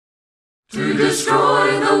to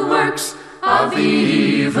destroy the works of the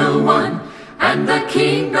evil one, and the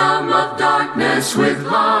kingdom of darkness with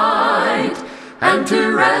light, and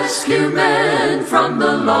to rescue men from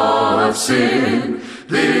the law of sin.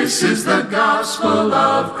 This is the gospel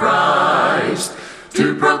of Christ,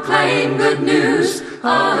 to proclaim good news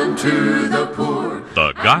unto the poor.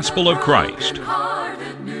 The gospel of Christ,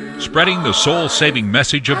 spreading the soul-saving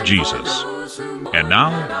message of Jesus. And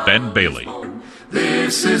now, Ben Bailey.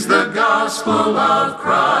 This is the gospel of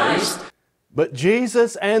Christ. But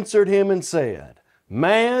Jesus answered him and said,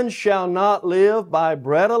 Man shall not live by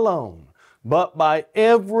bread alone, but by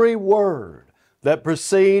every word that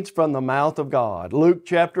proceeds from the mouth of God. Luke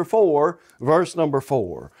chapter 4, verse number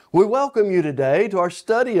 4. We welcome you today to our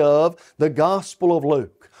study of the Gospel of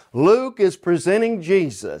Luke. Luke is presenting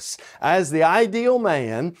Jesus as the ideal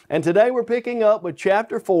man, and today we're picking up with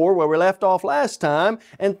chapter 4 where we left off last time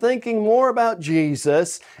and thinking more about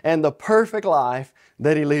Jesus and the perfect life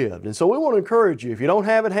that He lived. And so we want to encourage you, if you don't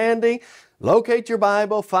have it handy, locate your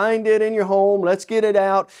Bible, find it in your home, let's get it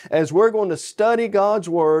out as we're going to study God's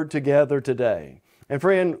Word together today. And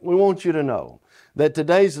friend, we want you to know that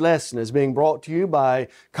today's lesson is being brought to you by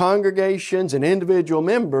congregations and individual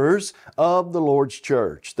members of the Lord's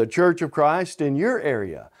Church. The Church of Christ in your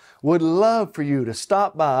area would love for you to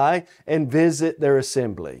stop by and visit their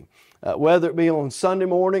assembly. Whether it be on Sunday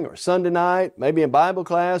morning or Sunday night, maybe in Bible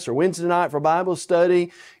class or Wednesday night for Bible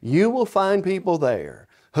study, you will find people there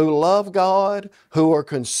who love God, who are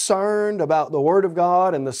concerned about the Word of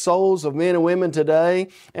God and the souls of men and women today.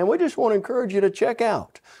 And we just want to encourage you to check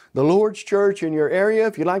out the Lord's Church in your area.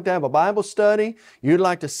 If you'd like to have a Bible study, you'd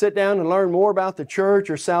like to sit down and learn more about the church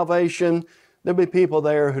or salvation, there'll be people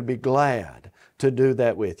there who'd be glad to do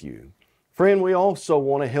that with you. Friend, we also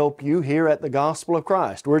want to help you here at the Gospel of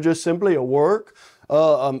Christ. We're just simply a work,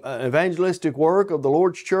 an evangelistic work of the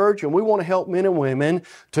Lord's Church, and we want to help men and women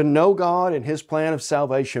to know God and His plan of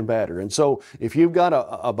salvation better. And so if you've got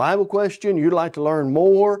a Bible question, you'd like to learn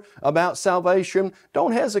more about salvation,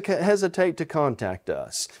 don't hesitate to contact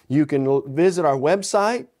us. You can visit our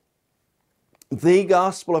website,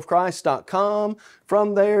 thegospelofchrist.com.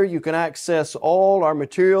 From there, you can access all our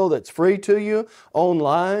material that's free to you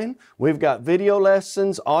online. We've got video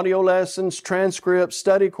lessons, audio lessons, transcripts,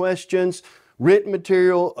 study questions, written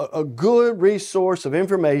material, a good resource of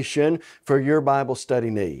information for your Bible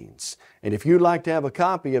study needs. And if you'd like to have a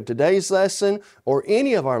copy of today's lesson or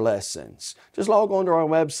any of our lessons, just log on to our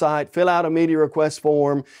website, fill out a media request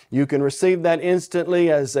form. You can receive that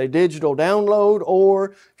instantly as a digital download,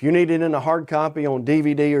 or if you need it in a hard copy on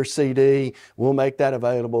DVD or CD, we'll make that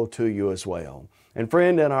available to you as well. And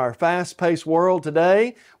friend, in our fast-paced world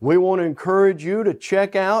today, we want to encourage you to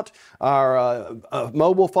check out our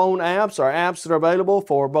mobile phone apps, our apps that are available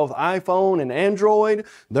for both iPhone and Android.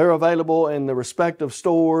 They're available in the respective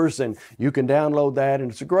stores, and you can download that.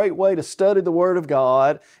 And it's a great way to study the Word of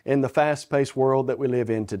God in the fast-paced world that we live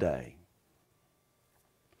in today.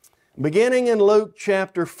 Beginning in Luke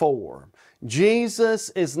chapter 4, Jesus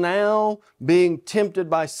is now being tempted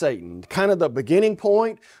by Satan. Kind of the beginning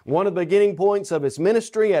point, one of the beginning points of His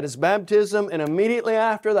ministry at His baptism, and immediately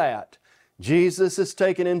after that, Jesus is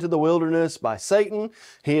taken into the wilderness by Satan.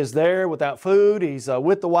 He is there without food. He's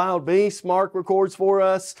with the wild beasts, Mark records for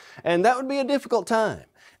us, and that would be a difficult time.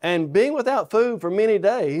 And being without food for many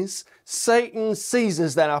days, Satan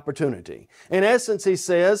seizes that opportunity. In essence, he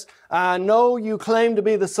says, I know you claim to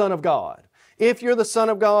be the Son of God. If you're the Son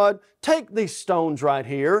of God, take these stones right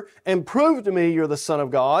here and prove to me you're the Son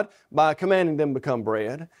of God by commanding them to become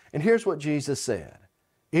bread. And here's what Jesus said.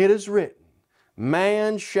 It is written,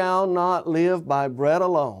 man shall not live by bread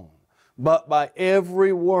alone, but by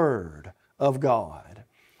every word of God.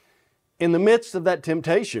 In the midst of that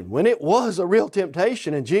temptation, when it was a real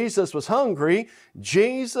temptation and Jesus was hungry,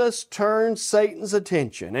 Jesus turned Satan's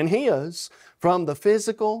attention and his from the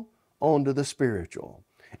physical onto the spiritual.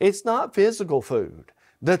 It's not physical food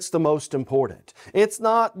that's the most important. It's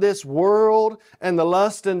not this world and the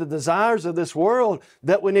lust and the desires of this world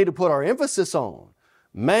that we need to put our emphasis on.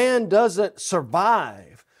 Man doesn't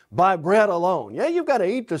survive by bread alone. Yeah, you've got to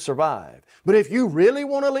eat to survive. But if you really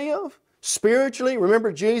want to live spiritually,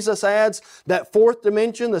 remember Jesus adds that fourth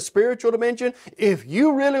dimension, the spiritual dimension. If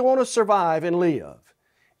you really want to survive and live,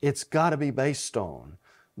 it's got to be based on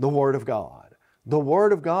the Word of God. The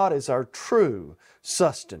Word of God is our true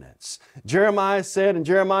sustenance. Jeremiah said in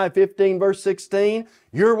Jeremiah 15 verse 16,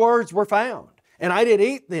 your words were found, and I did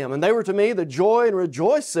eat them, and they were to me the joy and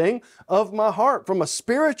rejoicing of my heart. From a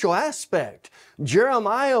spiritual aspect,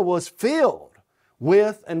 Jeremiah was filled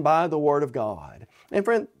with and by the Word of God. And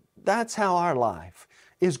friend, that's how our life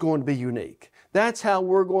is going to be unique. That's how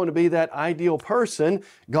we're going to be that ideal person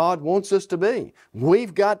God wants us to be.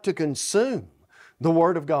 We've got to consume the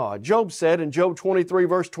Word of God. Job said in Job 23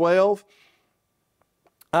 verse 12,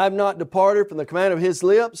 I have not departed from the command of His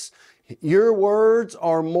lips. Your words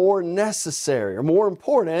are more necessary or more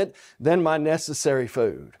important than my necessary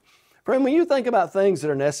food. Friend, when you think about things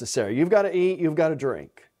that are necessary, you've got to eat, you've got to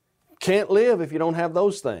drink. Can't live if you don't have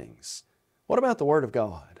those things. What about the Word of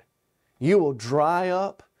God? You will dry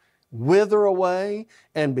up, wither away,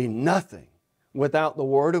 and be nothing without the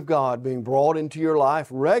Word of God being brought into your life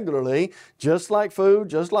regularly, just like food,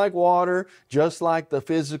 just like water, just like the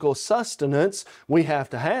physical sustenance we have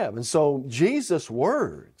to have. And so Jesus'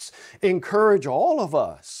 words encourage all of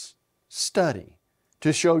us, study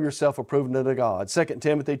to show yourself approved unto God. 2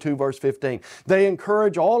 Timothy 2 verse 15. They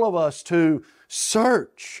encourage all of us to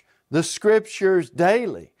search the Scriptures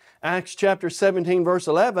daily. Acts chapter 17 verse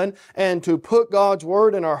 11, and to put God's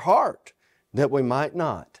Word in our heart that we might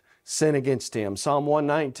not sin against Him. Psalm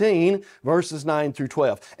 119 verses 9 through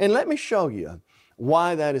 12. And let me show you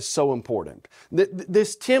why that is so important.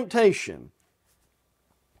 This temptation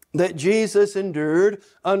that Jesus endured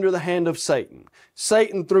under the hand of Satan.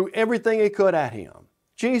 Satan threw everything he could at Him.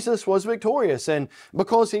 Jesus was victorious, and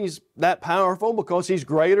because He's that powerful, because He's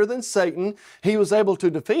greater than Satan, He was able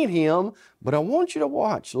to defeat him. But I want you to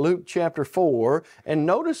watch Luke chapter 4 and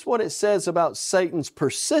notice what it says about Satan's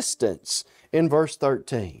persistence in verse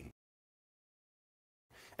 13.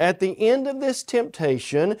 At the end of this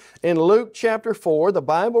temptation, in Luke chapter 4, the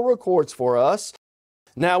Bible records for us,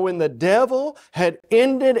 now when the devil had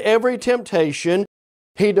ended every temptation,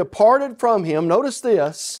 he departed from him, notice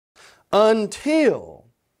this, until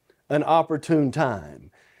an opportune time.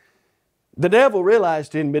 The devil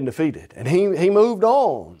realized he hadn't been defeated, and he moved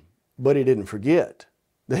on, but he didn't forget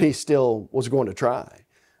that he still was going to try.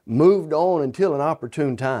 Moved on until an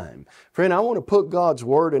opportune time. Friend, I want to put God's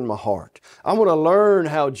Word in my heart. I want to learn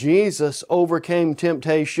how Jesus overcame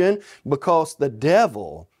temptation because the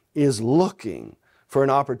devil is looking for an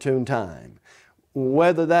opportune time.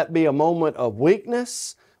 Whether that be a moment of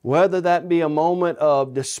weakness, whether that be a moment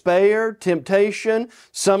of despair, temptation,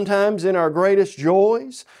 sometimes in our greatest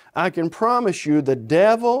joys, I can promise you the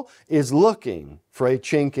devil is looking for a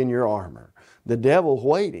chink in your armor. The devil's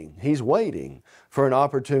waiting. He's waiting for an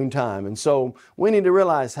opportune time. And so we need to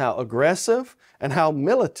realize how aggressive and how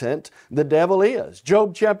militant the devil is.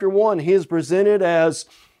 Job chapter 1, he is presented as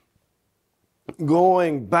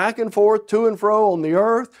going back and forth, to and fro on the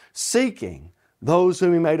earth, seeking those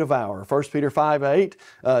whom he may devour. 1 Peter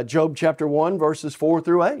 5:8, Job chapter 1 verses 4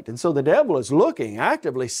 through 8. And so the devil is looking,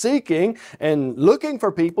 actively seeking and looking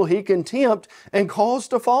for people he can tempt and cause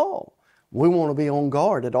to fall. We want to be on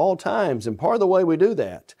guard at all times, and part of the way we do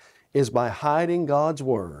that is by hiding God's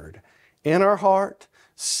Word in our heart,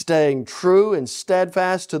 staying true and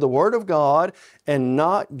steadfast to the Word of God, and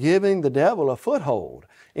not giving the devil a foothold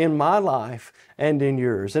in my life and in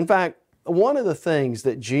yours. In fact, one of the things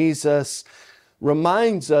that Jesus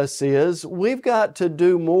reminds us is we've got to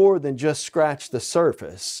do more than just scratch the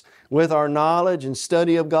surface. With our knowledge and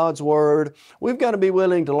study of God's Word, we've got to be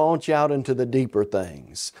willing to launch out into the deeper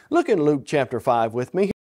things. Look in Luke chapter 5 with me.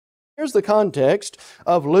 Here's the context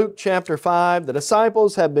of Luke chapter 5. The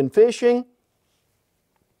disciples have been fishing.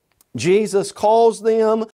 Jesus calls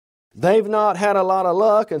them. They've not had a lot of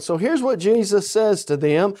luck. And so here's what Jesus says to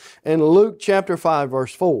them in Luke chapter 5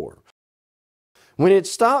 verse 4. When it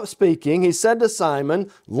stopped speaking, He said to Simon,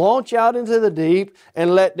 launch out into the deep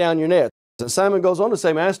and let down your nets. And Simon goes on to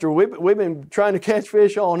say, Master, we've been trying to catch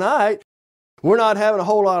fish all night. We're not having a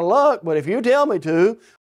whole lot of luck, but if you tell me to,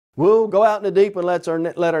 we'll go out in the deep and let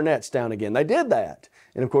our nets down again. They did that.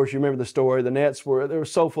 And of course, you remember the story. The nets were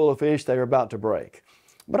so full of fish, they were about to break.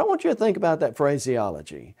 But I want you to think about that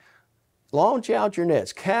phraseology. Launch out your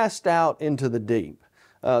nets, cast out into the deep.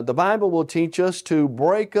 The Bible will teach us to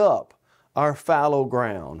break up our fallow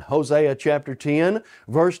ground. Hosea chapter 10,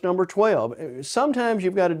 verse number 12. Sometimes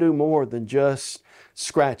you've got to do more than just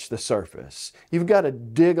scratch the surface. You've got to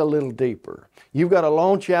dig a little deeper. You've got to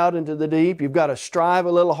launch out into the deep. You've got to strive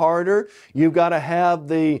a little harder. You've got to have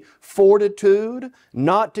the fortitude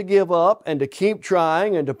not to give up and to keep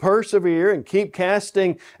trying and to persevere and keep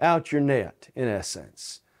casting out your net, in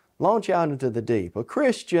essence. Launch out into the deep. A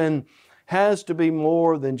Christian has to be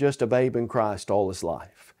more than just a babe in Christ all his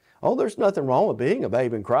life. Oh, there's nothing wrong with being a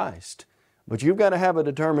babe in Christ, but you've got to have a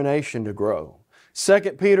determination to grow. 2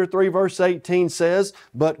 Peter 3 verse 18 says,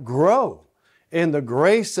 but grow in the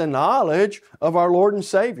grace and knowledge of our Lord and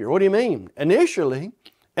Savior. What do you mean? Initially,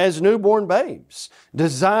 as newborn babes.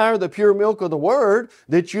 Desire the pure milk of the Word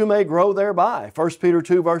that you may grow thereby. 1 Peter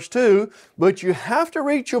 2 verse 2. But you have to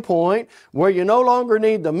reach a point where you no longer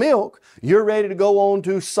need the milk. You're ready to go on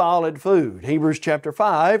to solid food. Hebrews chapter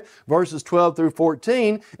 5 verses 12 through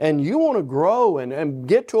 14. And you want to grow and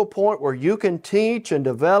get to a point where you can teach and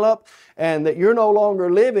develop, and that you're no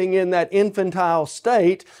longer living in that infantile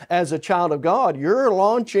state as a child of God. You're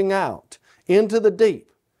launching out into the deep,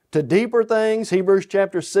 to deeper things. Hebrews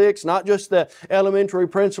chapter 6, not just the elementary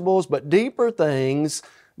principles, but deeper things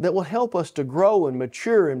that will help us to grow and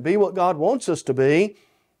mature and be what God wants us to be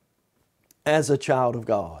as a child of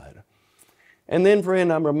God. And then,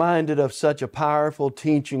 friend, I'm reminded of such a powerful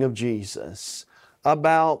teaching of Jesus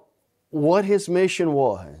about what His mission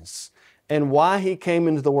was and why He came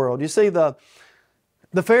into the world. You see, the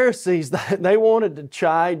Pharisees, they wanted to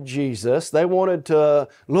chide Jesus. They wanted to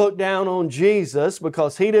look down on Jesus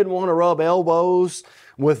because He didn't want to rub elbows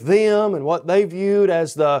with them and what they viewed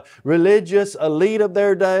as the religious elite of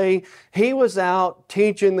their day. He was out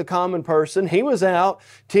teaching the common person. He was out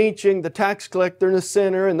teaching the tax collector and the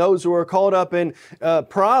sinner and those who were caught up in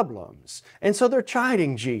problems. And so they're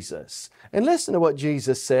chiding Jesus. And listen to what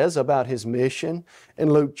Jesus says about His mission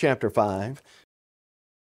in Luke chapter 5.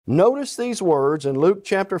 Notice these words in Luke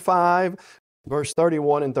chapter 5, verse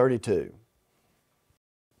 31 and 32.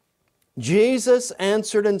 Jesus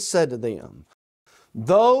answered and said to them,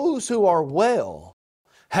 "Those who are well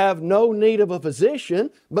have no need of a physician,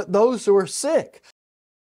 but those who are sick.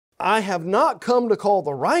 I have not come to call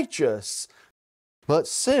the righteous, but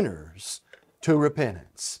sinners to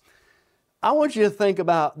repentance." I want you to think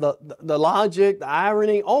about the logic, the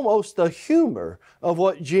irony, almost the humor of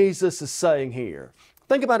what Jesus is saying here.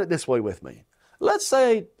 Think about it this way with me. Let's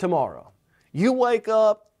say tomorrow you wake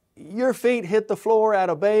up, your feet hit the floor out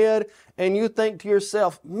of bed, and you think to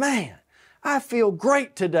yourself, "Man, I feel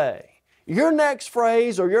great today." Your next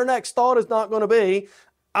phrase or your next thought is not going to be,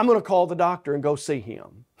 "I'm going to call the doctor and go see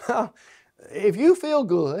him." If you feel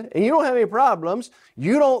good and you don't have any problems,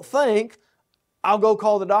 you don't think, "I'll go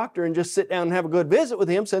call the doctor and just sit down and have a good visit with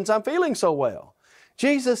him since I'm feeling so well."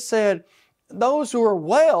 Jesus said, those who are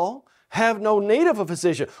well have no need of a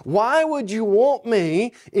physician. Why would you want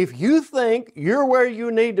me if you think you're where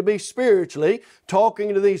you need to be spiritually?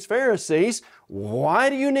 Talking to these Pharisees, why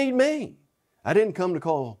do you need me? I didn't come to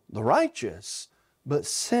call the righteous, but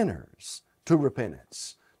sinners to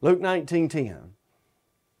repentance. Luke 19:10.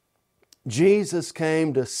 Jesus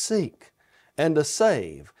came to seek and to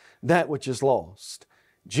save that which is lost.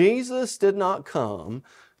 Jesus did not come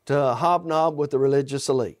to hobnob with the religious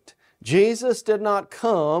elite. Jesus did not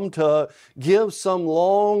come to give some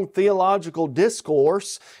long theological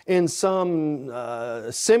discourse in some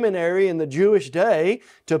seminary in the Jewish day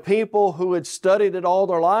to people who had studied it all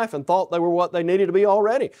their life and thought they were what they needed to be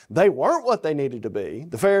already. They weren't what they needed to be.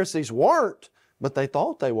 The Pharisees weren't, but they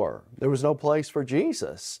thought they were. There was no place for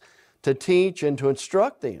Jesus to teach and to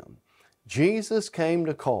instruct them. Jesus came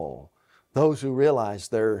to call those who realized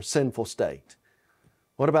their sinful state.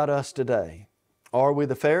 What about us today? Are we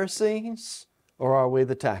the Pharisees or are we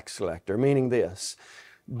the tax collector? Meaning this,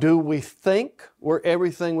 do we think we're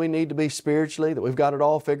everything we need to be spiritually, that we've got it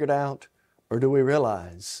all figured out? Or do we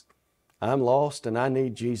realize, I'm lost and I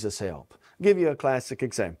need Jesus' help? I'll give you a classic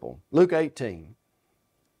example. Luke 18.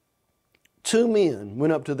 2 men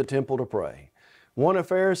went up to the temple to pray. One a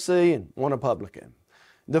Pharisee and one a publican.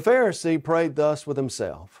 The Pharisee prayed thus with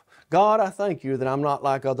himself, "God, I thank you that I'm not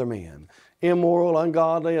like other men, immoral,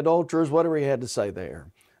 ungodly, adulterers," whatever he had to say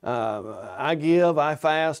there. "I give, I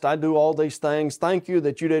fast, I do all these things. Thank you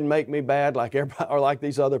that you didn't make me bad like everybody or like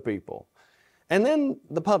these other people." And then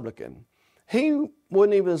the publican, he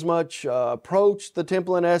wouldn't even as much approach the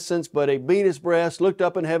temple in essence, but he beat his breast, looked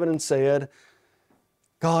up in heaven and said,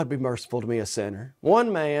 "God, be merciful to me, a sinner."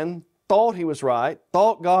 One man thought he was right,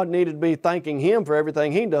 thought God needed to be thanking him for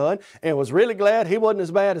everything he'd done, and was really glad he wasn't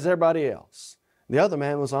as bad as everybody else. The other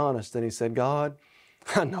man was honest and he said, "God,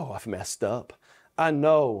 I know I've messed up. I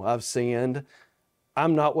know I've sinned.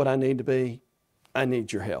 I'm not what I need to be. I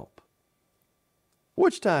need your help."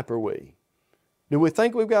 Which type are we? Do we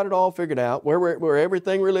think we've got it all figured out? We're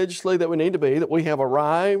everything religiously that we need to be, that we have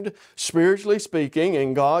arrived spiritually speaking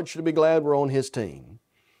and God should be glad we're on His team?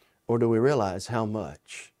 Or do we realize how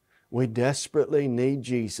much we desperately need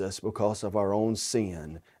Jesus because of our own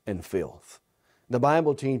sin and filth? The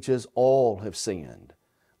Bible teaches all have sinned.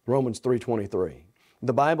 Romans 3:23.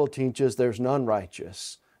 The Bible teaches there's none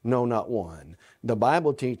righteous, no, not one. The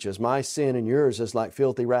Bible teaches my sin and yours is like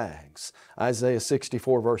filthy rags. Isaiah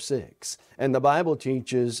 64 verse 6. And the Bible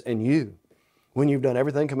teaches, and you, when you've done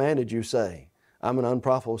everything commanded, you say, "I'm an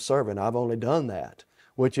unprofitable servant. I've only done that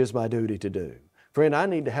which is my duty to do. Friend, I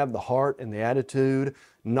need to have the heart and the attitude,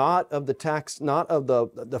 not of the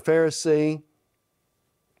Pharisee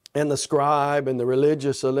and the scribe and the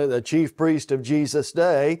religious, the chief priest of Jesus'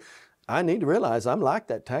 day. I need to realize I'm like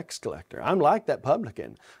that tax collector. I'm like that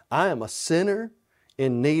publican. I am a sinner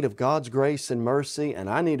in need of God's grace and mercy, and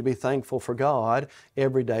I need to be thankful for God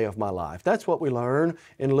every day of my life. That's what we learn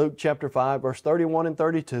in Luke chapter 5, verse 31 and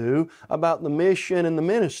 32 about the mission and the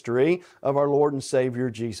ministry of our Lord and Savior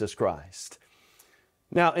Jesus Christ.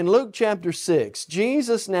 Now, in Luke chapter 6,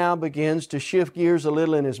 Jesus now begins to shift gears a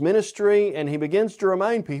little in His ministry, and He begins to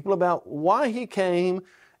remind people about why He came,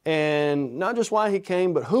 and not just why He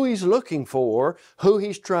came, but who He's looking for, who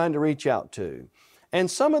He's trying to reach out to. And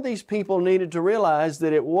some of these people needed to realize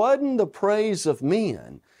that it wasn't the praise of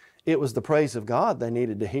men, it was the praise of God they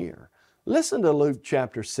needed to hear. Listen to Luke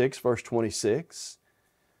chapter 6, verse 26.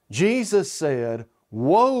 Jesus said,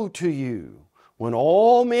 "Woe to you when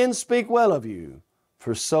all men speak well of you,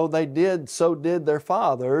 for so did their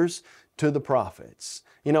fathers to the prophets."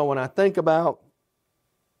 You know, when I think about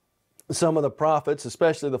some of the prophets,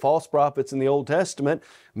 especially the false prophets in the Old Testament,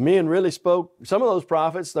 men really spoke. Some of those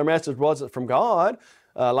prophets, their message wasn't from God,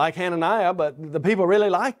 like Hananiah, but the people really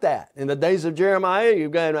liked that. In the days of Jeremiah,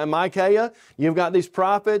 you've got Micaiah, you've got these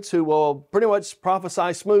prophets who will pretty much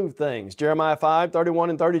prophesy smooth things. Jeremiah 5, 31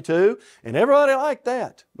 and 32, and everybody liked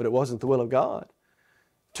that, but it wasn't the will of God.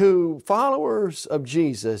 To followers of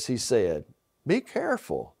Jesus, He said, be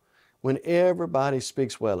careful when everybody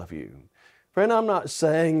speaks well of you. Friend, I'm not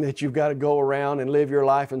saying that you've got to go around and live your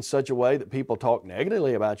life in such a way that people talk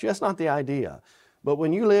negatively about you. That's not the idea. But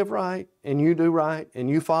when you live right and you do right and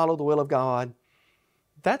you follow the will of God,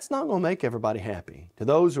 that's not going to make everybody happy. To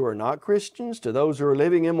those who are not Christians, to those who are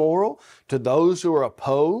living immoral, to those who are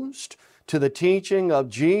opposed to the teaching of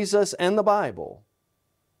Jesus and the Bible,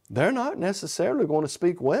 they're not necessarily going to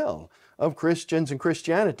speak well of Christians and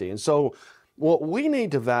Christianity. And so what we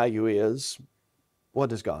need to value is, what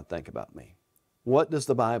does God think about me? What does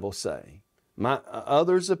the Bible say? My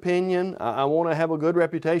others' opinion, I want to have a good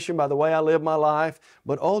reputation by the way I live my life,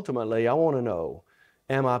 but ultimately I want to know,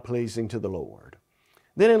 am I pleasing to the Lord?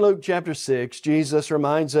 Then in Luke chapter 6, Jesus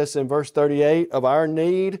reminds us in verse 38 of our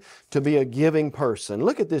need to be a giving person.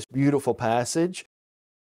 Look at this beautiful passage.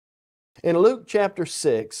 In Luke chapter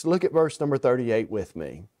 6, look at verse number 38 with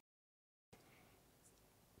me.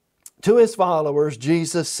 To His followers,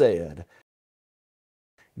 Jesus said,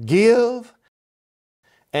 "Give,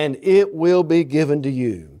 and it will be given to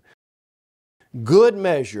you. Good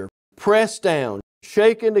measure, pressed down,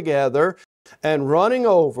 shaken together, and running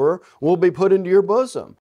over will be put into your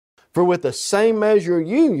bosom. For with the same measure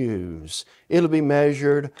you use, it'll be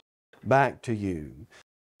measured back to you."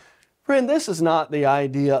 Friend, this is not the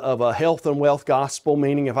idea of a health and wealth gospel,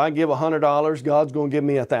 meaning if I give $100, God's going to give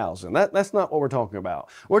me 1,000. That's not what we're talking about.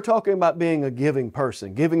 We're talking about being a giving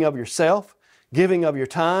person, giving of yourself, giving of your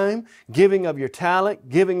time, giving of your talent,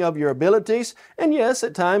 giving of your abilities, and yes,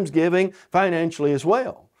 at times giving financially as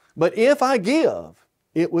well. But if I give,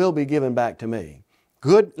 it will be given back to me.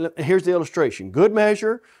 Here's the illustration. Good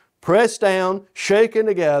measure, pressed down, shaken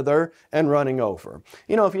together, and running over.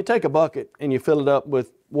 You know, if you take a bucket and you fill it up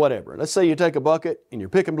with whatever. Let's say you take a bucket and you're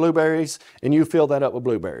picking blueberries and you fill that up with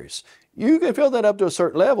blueberries. You can fill that up to a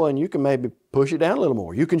certain level and you can maybe push it down a little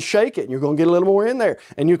more. You can shake it and you're going to get a little more in there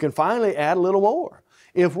and you can finally add a little more.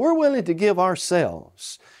 If we're willing to give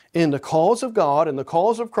ourselves in the cause of God and the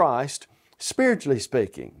cause of Christ, spiritually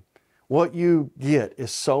speaking, what you get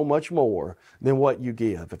is so much more than what you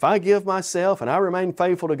give. If I give myself and I remain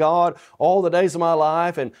faithful to God all the days of my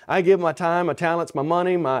life and I give my time, my talents, my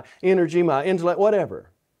money, my energy, my intellect, whatever,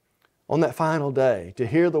 on that final day to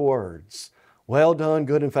hear the words, "Well done,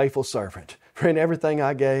 good and faithful servant." Friend, everything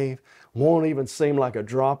I gave won't even seem like a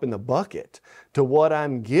drop in the bucket to what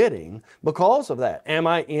I'm getting because of that. Am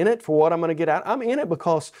I in it for what I'm going to get out? I'm in it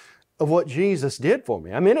because of what Jesus did for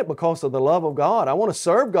me. I'm in it because of the love of God. I want to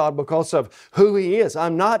serve God because of who He is.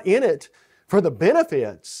 I'm not in it for the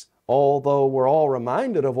benefits, although we're all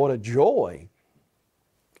reminded of what a joy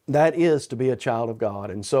that is to be a child of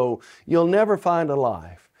God. And so you'll never find a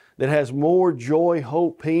life that has more joy,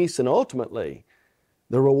 hope, peace, and ultimately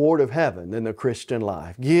the reward of heaven than the Christian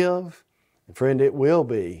life. Give, and friend, it will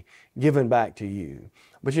be given back to you.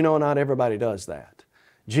 But you know, not everybody does that.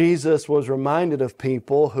 Jesus was reminded of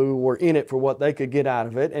people who were in it for what they could get out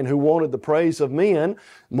of it and who wanted the praise of men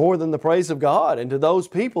more than the praise of God. And to those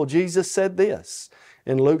people, Jesus said this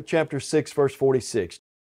in Luke chapter 6, verse 46.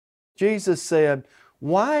 Jesus said,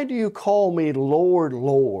 "Why do you call me Lord,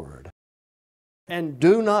 Lord, and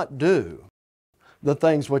do not do the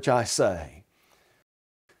things which I say?"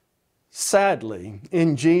 Sadly,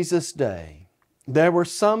 in Jesus' day, there were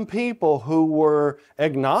some people who were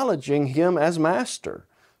acknowledging Him as Master,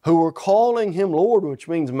 who were calling Him Lord, which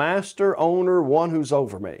means Master, Owner, one who's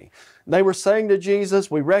over me. They were saying to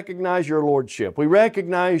Jesus, we recognize Your Lordship. We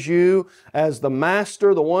recognize You as the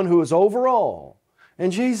Master, the one who is over all.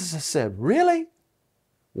 And Jesus has said, really?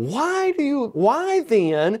 Why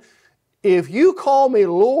then, if You call Me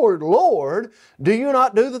Lord, Lord, do you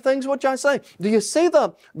not do the things which I say? Do you see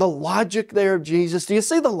the logic there of Jesus? Do you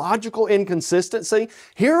see the logical inconsistency?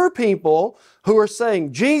 Here are people who are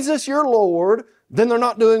saying, Jesus, You're Lord, then they're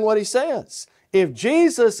not doing what He says. If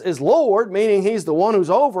Jesus is Lord, meaning He's the one who's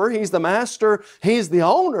over, He's the Master, He's the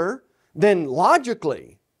owner, then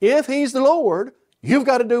logically, if He's the Lord, you've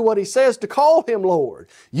got to do what He says to call Him Lord.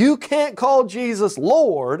 You can't call Jesus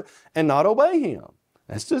Lord and not obey Him.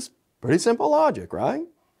 That's just pretty simple logic, right?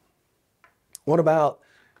 What about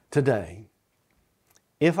today?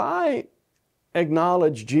 If I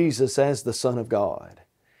acknowledge Jesus as the Son of God,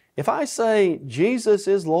 if I say Jesus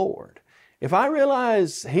is Lord, if I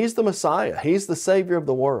realize He's the Messiah, He's the Savior of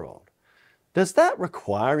the world, does that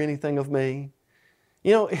require anything of me?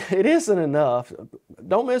 You know, it isn't enough.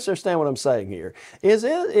 Don't misunderstand what I'm saying here.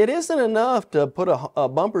 It isn't enough to put a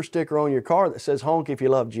bumper sticker on your car that says, honk if you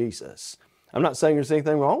love Jesus. I'm not saying there's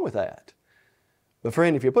anything wrong with that. But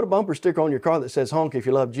friend, if you put a bumper sticker on your car that says, honk if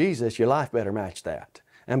you love Jesus, your life better match that.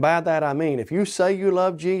 And by that I mean, if you say you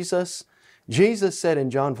love Jesus, Jesus said in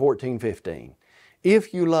John 14:15,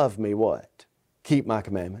 if you love Me, what? Keep My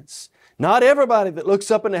commandments. Not everybody that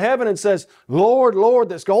looks up into heaven and says, Lord, Lord,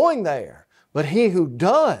 that's going there, but he who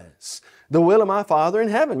does the will of My Father in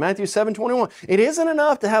heaven. Matthew 7:21. It isn't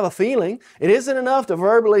enough to have a feeling. It isn't enough to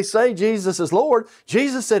verbally say Jesus is Lord.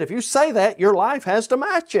 Jesus said, if you say that, your life has to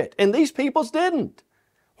match it. And these peoples didn't.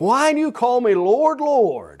 Why do you call Me Lord,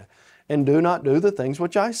 Lord, and do not do the things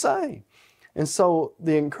which I say? And so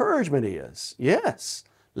the encouragement is, yes,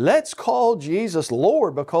 let's call Jesus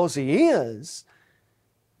Lord because He is,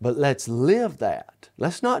 but let's live that.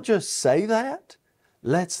 Let's not just say that.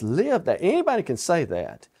 Let's live that. Anybody can say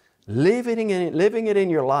that. Living it in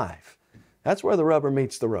your life. That's where the rubber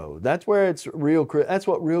meets the road. That's where that's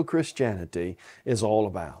what real Christianity is all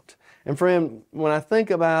about. And friend, when I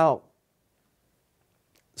think about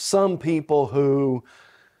some people who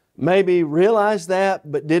maybe realized that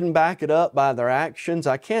but didn't back it up by their actions,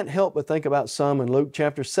 I can't help but think about some in Luke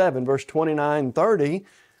chapter 7, verse 29 and 30,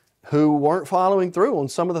 who weren't following through on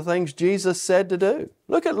some of the things Jesus said to do.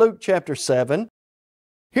 Look at Luke chapter 7.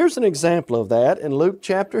 Here's an example of that in Luke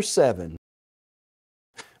chapter 7,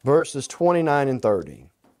 verses 29 and 30.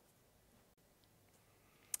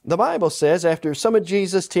 The Bible says, after some of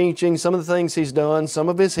Jesus' teaching, some of the things He's done, some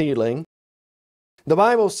of His healing, the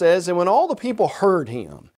Bible says, and when all the people heard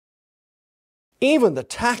Him, even the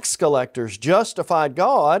tax collectors justified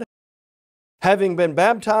God, having been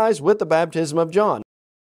baptized with the baptism of John.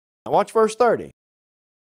 Now watch verse 30.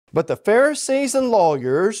 But the Pharisees and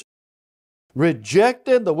lawyers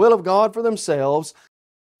rejected the will of God for themselves,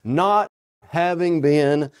 not having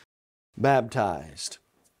been baptized.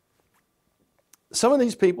 Some of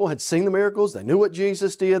these people had seen the miracles, they knew what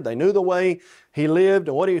Jesus did, they knew the way He lived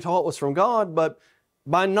and what He taught was from God, but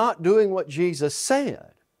by not doing what Jesus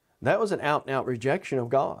said, that was an out-and-out rejection of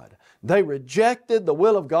God. They rejected the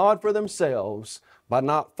will of God for themselves by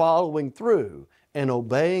not following through and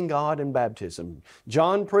obeying God in baptism.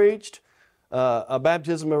 John preached a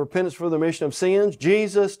baptism of repentance for the remission of sins.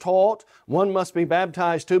 Jesus taught one must be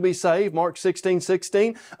baptized to be saved. Mark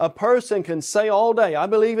 16:16. A person can say all day, I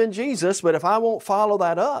believe in Jesus, but if I won't follow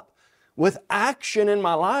that up with action in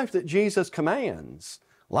my life that Jesus commands,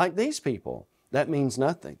 like these people, that means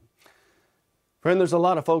nothing. Friend, there's a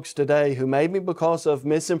lot of folks today who maybe because of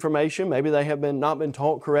misinformation, maybe they have not been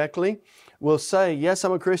taught correctly, will say, yes,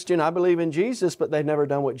 I'm a Christian, I believe in Jesus, but they've never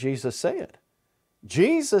done what Jesus said.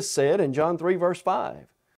 Jesus said in John 3 verse 5,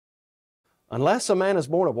 unless a man is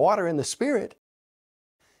born of water and the Spirit,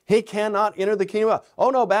 he cannot enter the kingdom of God. Oh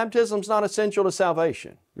no, baptism's not essential to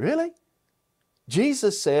salvation. Really?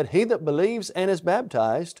 Jesus said, he that believes and is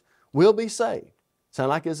baptized will be saved. Sound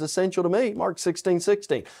like it's essential to me. Mark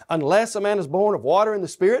 16:16. Unless a man is born of water and the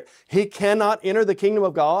Spirit, he cannot enter the kingdom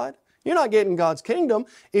of God. You're not getting God's kingdom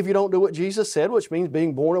if you don't do what Jesus said, which means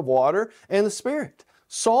being born of water and the Spirit.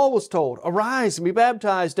 Saul was told, arise and be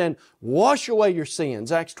baptized and wash away your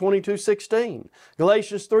sins. Acts 22:16.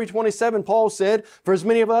 Galatians 3:27, Paul said, for as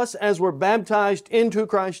many of us as were baptized into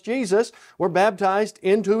Christ Jesus, were baptized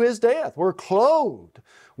into His death. We're clothed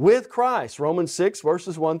with Christ. Romans 6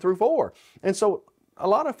 verses 1 through 4. And so a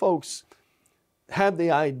lot of folks have the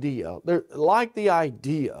idea, they like the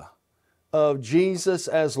idea of Jesus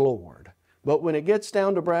as Lord. But when it gets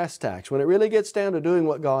down to brass tacks, when it really gets down to doing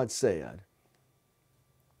what God said,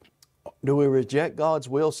 do we reject God's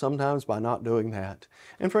will sometimes by not doing that?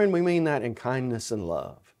 And friend, we mean that in kindness and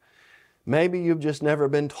love. Maybe you've just never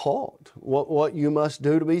been taught what you must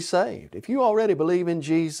do to be saved. If you already believe in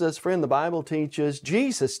Jesus, friend, the Bible teaches,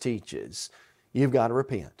 Jesus teaches, you've got to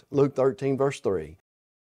repent. Luke 13, verse 3.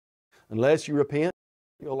 Unless you repent,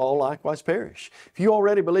 you'll all likewise perish. If you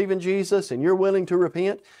already believe in Jesus and you're willing to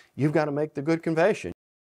repent, you've got to make the good confession.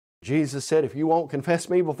 Jesus said, if you won't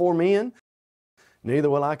confess me before men,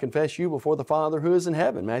 neither will I confess you before the Father who is in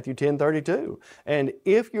heaven. Matthew 10:32. And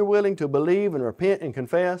if you're willing to believe and repent and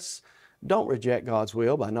confess, don't reject God's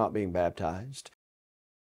will by not being baptized.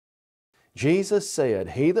 Jesus said,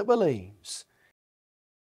 he that believes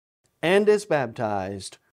and is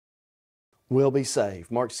baptized will be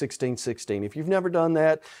saved. Mark 16:16. If you've never done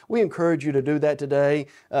that, we encourage you to do that today.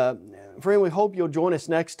 Friend, we hope you'll join us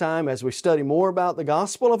next time as we study more about the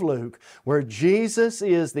Gospel of Luke, where Jesus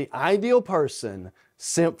is the ideal person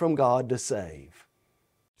sent from God to save.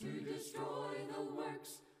 To destroy the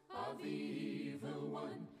works of the evil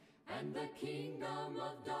one, and the kingdom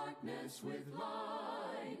of darkness with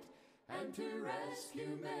light, and to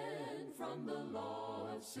rescue men from the law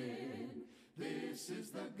of sin. This is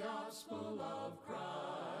the gospel of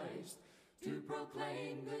Christ, to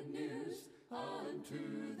proclaim good news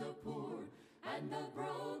unto the poor and the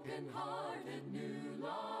broken-hearted new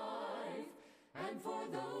life. And for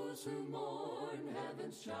those who mourn,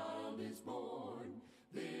 heaven's child is born.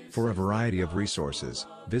 For a variety of resources,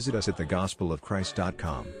 visit us at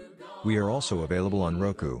thegospelofchrist.com. We are also available on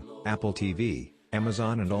Roku, Apple TV,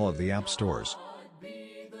 Amazon and all of the app stores.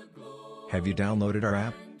 Have you downloaded our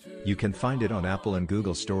app? You can find it on Apple and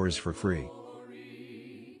Google stores for free.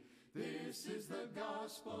 This is the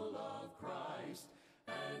gospel of Christ,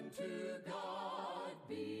 and to God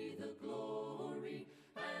be the glory,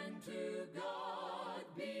 and to God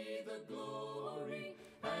be the glory.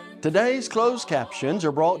 Today's closed captions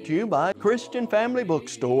are brought to you by Christian Family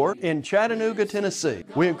Bookstore in Chattanooga, Tennessee.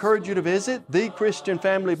 We encourage you to visit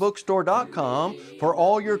thechristianfamilybookstore.com for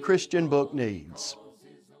all your Christian book needs.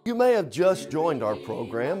 You may have just joined our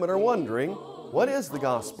program and are wondering, what is the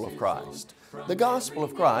Gospel of Christ? The Gospel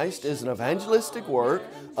of Christ is an evangelistic work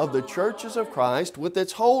of the churches of Christ with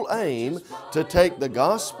its whole aim to take the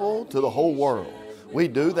gospel to the whole world. We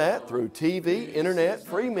do that through TV, internet,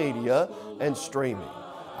 free media, and streaming.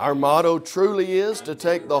 Our motto truly is to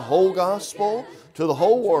take the whole gospel to the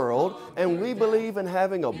whole world, and we believe in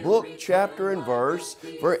having a book, chapter, and verse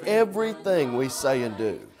for everything we say and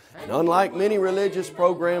do. And unlike many religious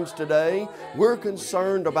programs today, we're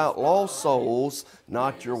concerned about lost souls,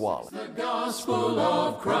 not your wallet.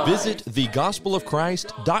 Visit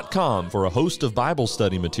thegospelofchrist.com for a host of Bible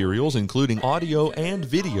study materials, including audio and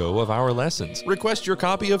video of our lessons. Request your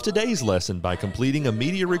copy of today's lesson by completing a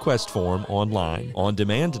media request form online.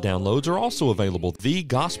 On-demand downloads are also available at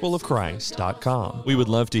thegospelofchrist.com. We would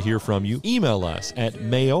love to hear from you. Email us at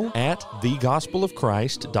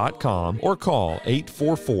mail@thegospelofchrist.com or call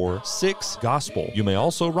 844-6-GOSPEL. You may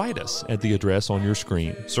also write us at the address on your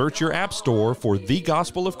screen. Search your app store for The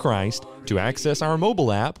Gospel of Christ to access our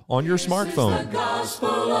mobile app on your smartphone.